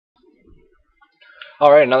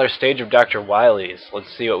Alright, another stage of Dr. Wily's.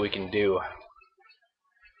 Let's see what we can do.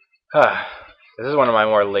 This is one of my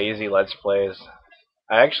more lazy Let's Plays.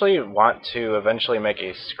 I actually want to eventually make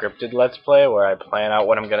a scripted Let's Play where I plan out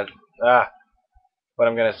what I'm gonna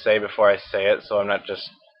say before I say it, so I'm not just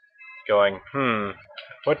going,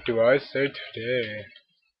 what do I say today?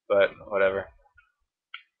 But whatever.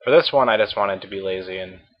 For this one, I just wanted to be lazy,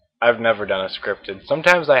 and I've never done a scripted.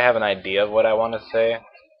 Sometimes I have an idea of what I want to say,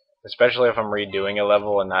 especially if I'm redoing a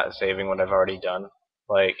level and not saving what I've already done.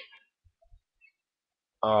 Like,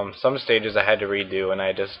 some stages I had to redo, and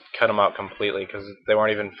I just cut them out completely because they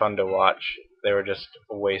weren't even fun to watch. They were just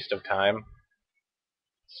a waste of time.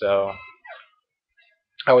 So,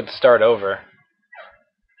 I would start over.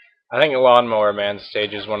 I think Lawnmower Man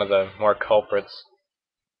stage is one of the more culprits.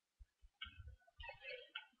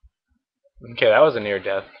 Okay, that was a near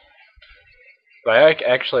death. But I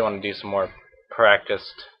actually want to do some more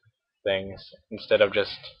practiced things instead of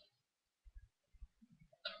just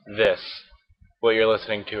this, what you're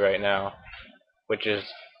listening to right now, which is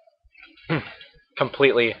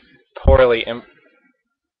completely poorly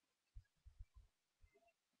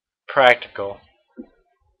practical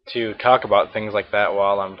to talk about things like that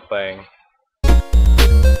while I'm playing.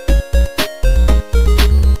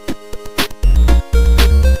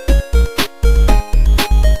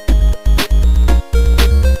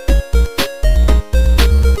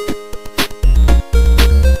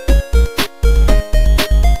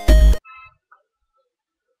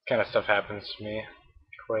 Kind of stuff happens to me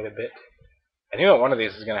quite a bit. I knew that one of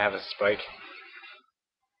these is going to have a spike.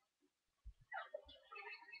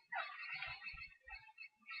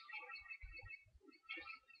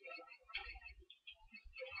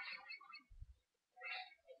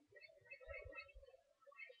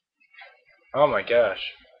 Oh my gosh,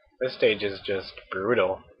 this stage is just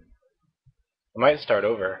brutal. I might start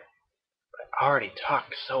over, but I already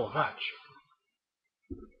talked so much.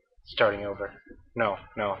 Starting over. No,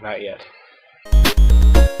 not yet.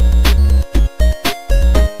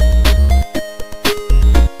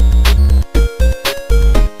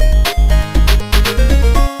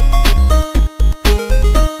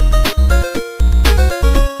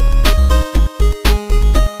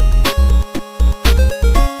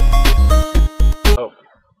 Oh.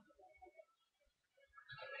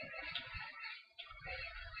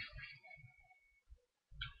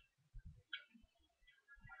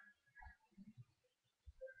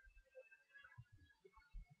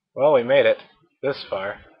 Well, we made it this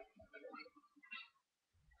far.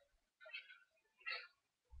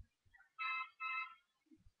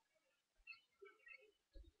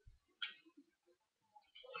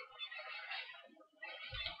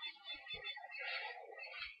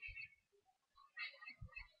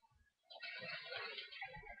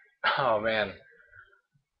 Oh man.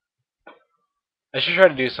 I should try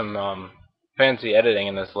to do some fancy editing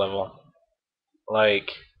in this level. Like,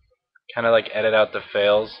 kind of like edit out the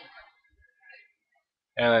fails.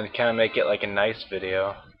 And then kind of make it like a nice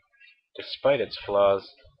video, despite its flaws.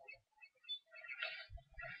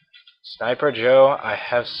 Sniper Joe, I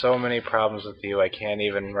have so many problems with you, I can't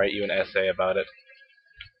even write you an essay about it.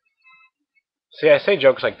 See, I say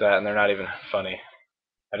jokes like that and they're not even funny.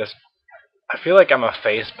 I feel like I'm a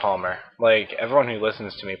face palmer. Like, everyone who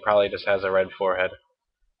listens to me probably just has a red forehead.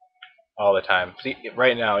 All the time. See,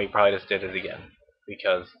 right now he probably just did it again.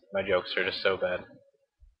 Because my jokes are just so bad.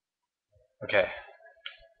 Okay.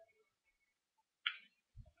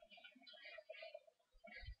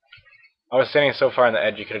 I was standing so far on the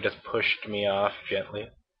edge you could have just pushed me off gently.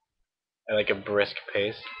 At like a brisk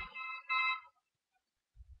pace.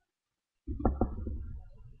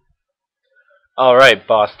 Alright,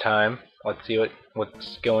 boss time. Let's see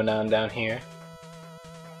what's going on down here.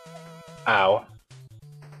 Ow.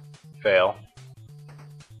 Fail.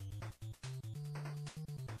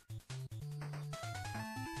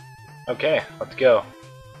 Okay, let's go.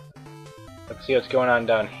 Let's see what's going on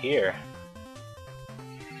down here.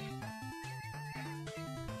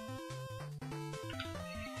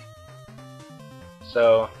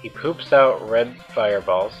 So, he poops out red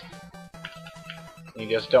fireballs. You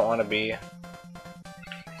just don't want to be...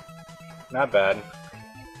 Not bad.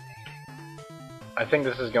 I think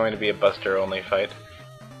this is going to be a Buster only fight.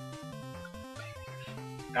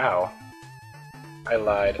 Ow. I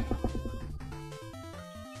lied.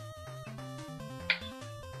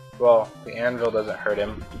 Well, the anvil doesn't hurt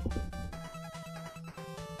him.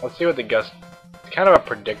 Let's see what the gust... It's kind of a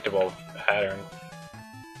predictable pattern.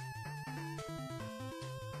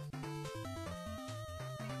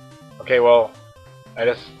 Okay, well, I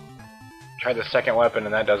just tried the second weapon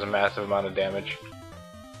and that does a massive amount of damage.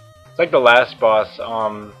 It's like the last boss.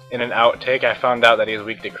 In an outtake, I found out that he's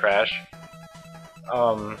weak to crash.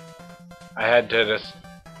 I had to just.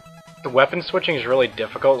 The weapon switching is really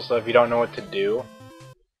difficult, so if you don't know what to do,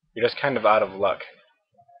 you're just kind of out of luck.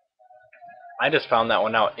 I just found that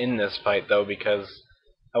one out in this fight, though, because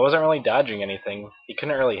I wasn't really dodging anything. He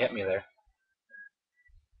couldn't really hit me there.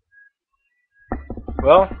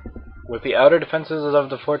 Well, with the outer defenses of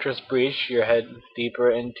the fortress breached, you're head deeper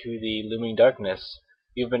into the looming darkness.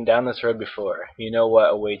 You've been down this road before. You know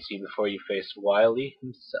what awaits you before you face Wily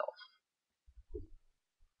himself.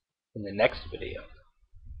 In the next video.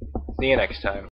 See you next time.